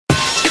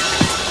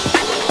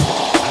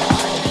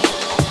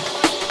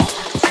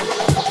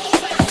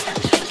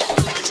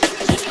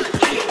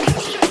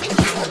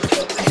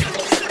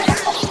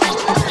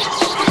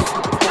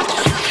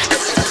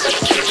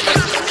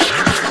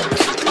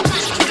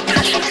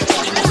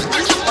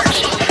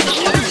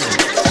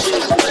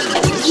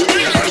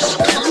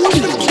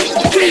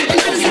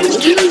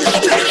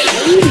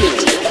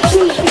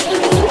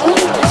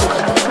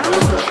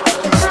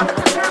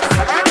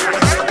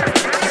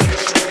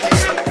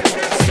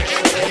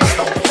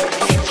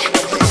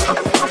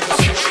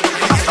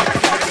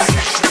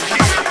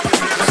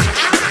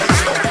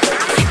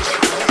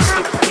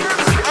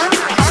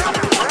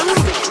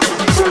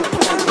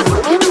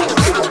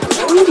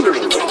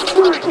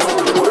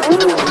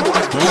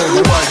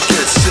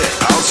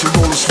to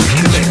rollers we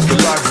connect. The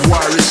live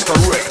wire is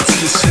direct. To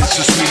your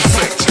senses we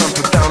infect. Time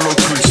to download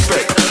to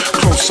inspect.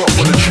 Close up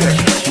on the check.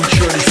 We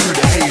journey through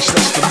the haze.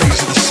 That's the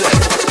maze of the set.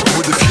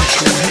 With the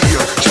future we'll hit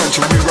ya. Time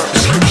to rewrite the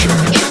scripture.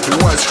 Check the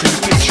widescreen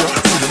picture.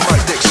 Through the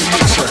mic decks and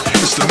mixer.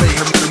 It's the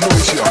mayhem and the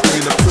Noisia.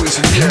 Bringing the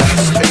poison,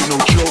 yeah. Ain't no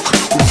joke.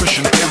 We're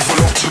pushing the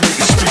envelope to make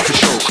the speaker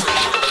choke.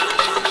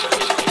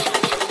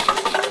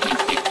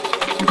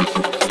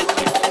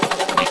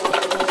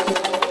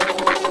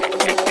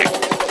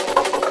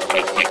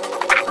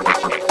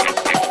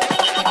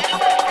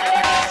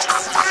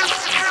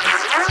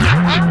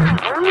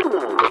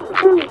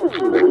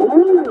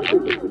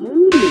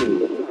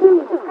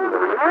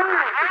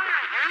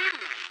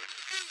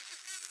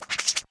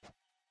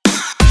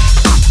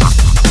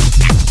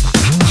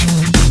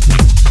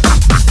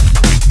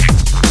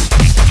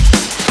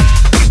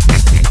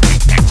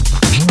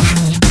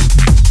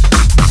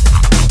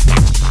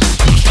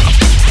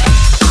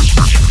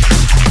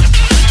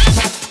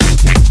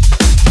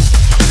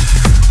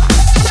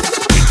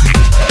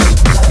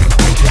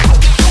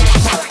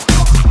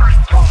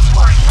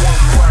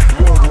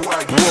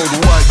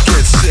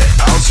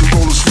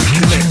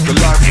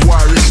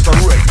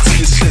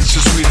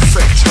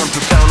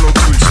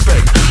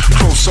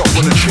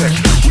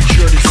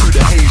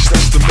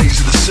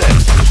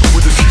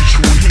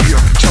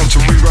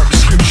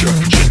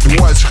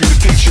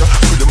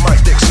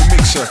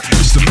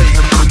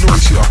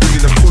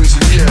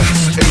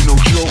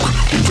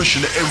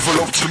 Pushing the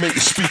envelope to make the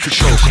speaker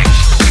choke.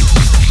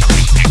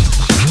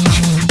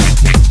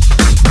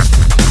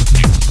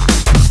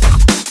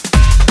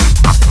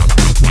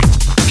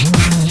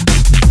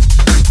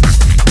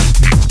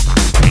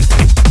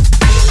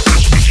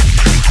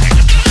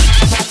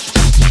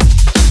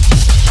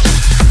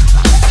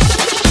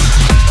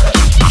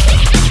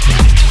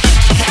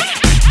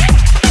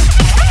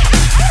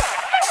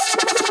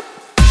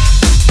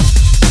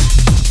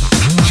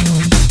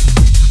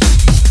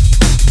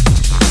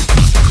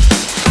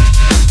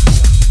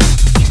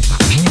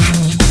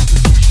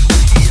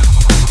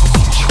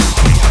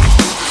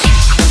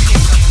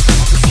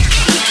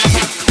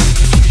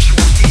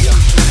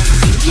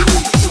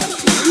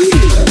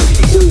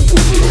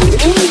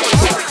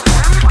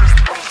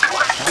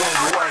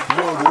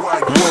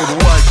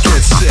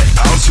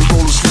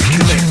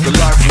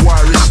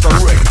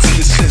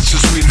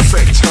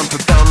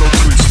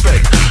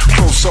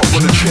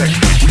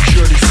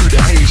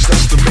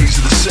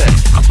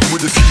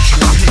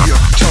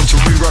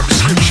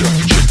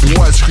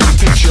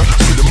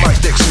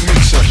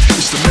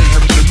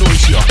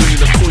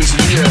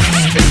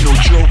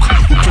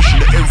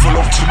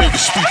 To make the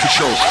speaker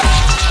choke.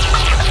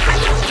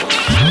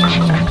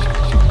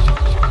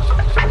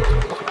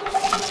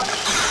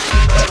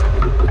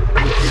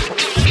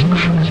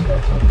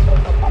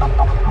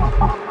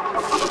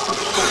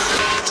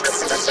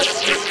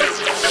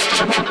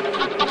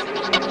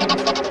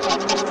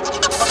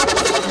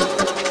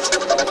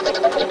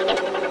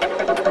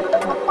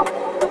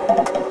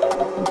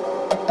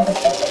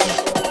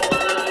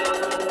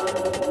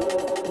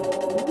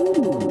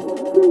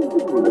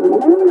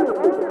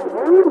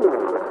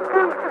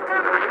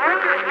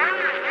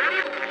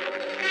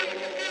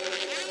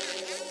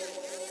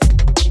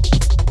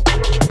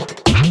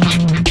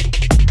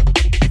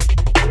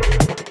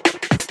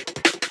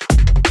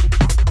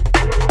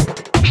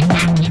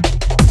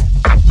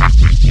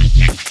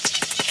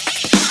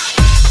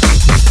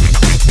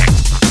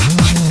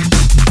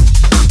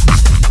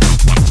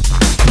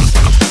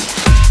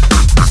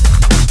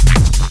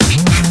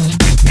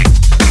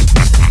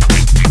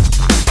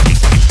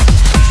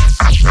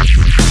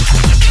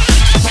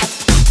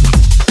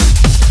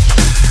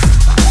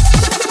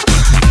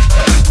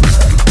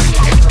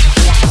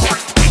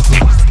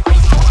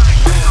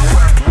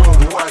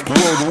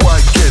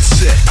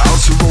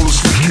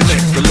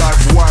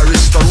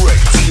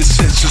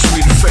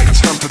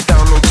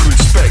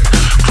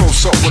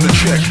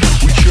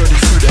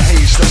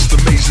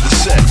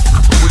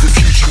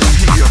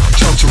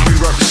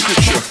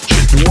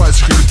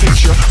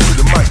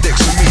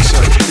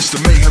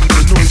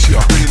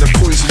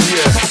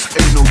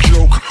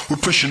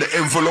 Pushing the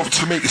envelope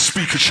to make the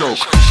speaker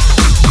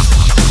choke.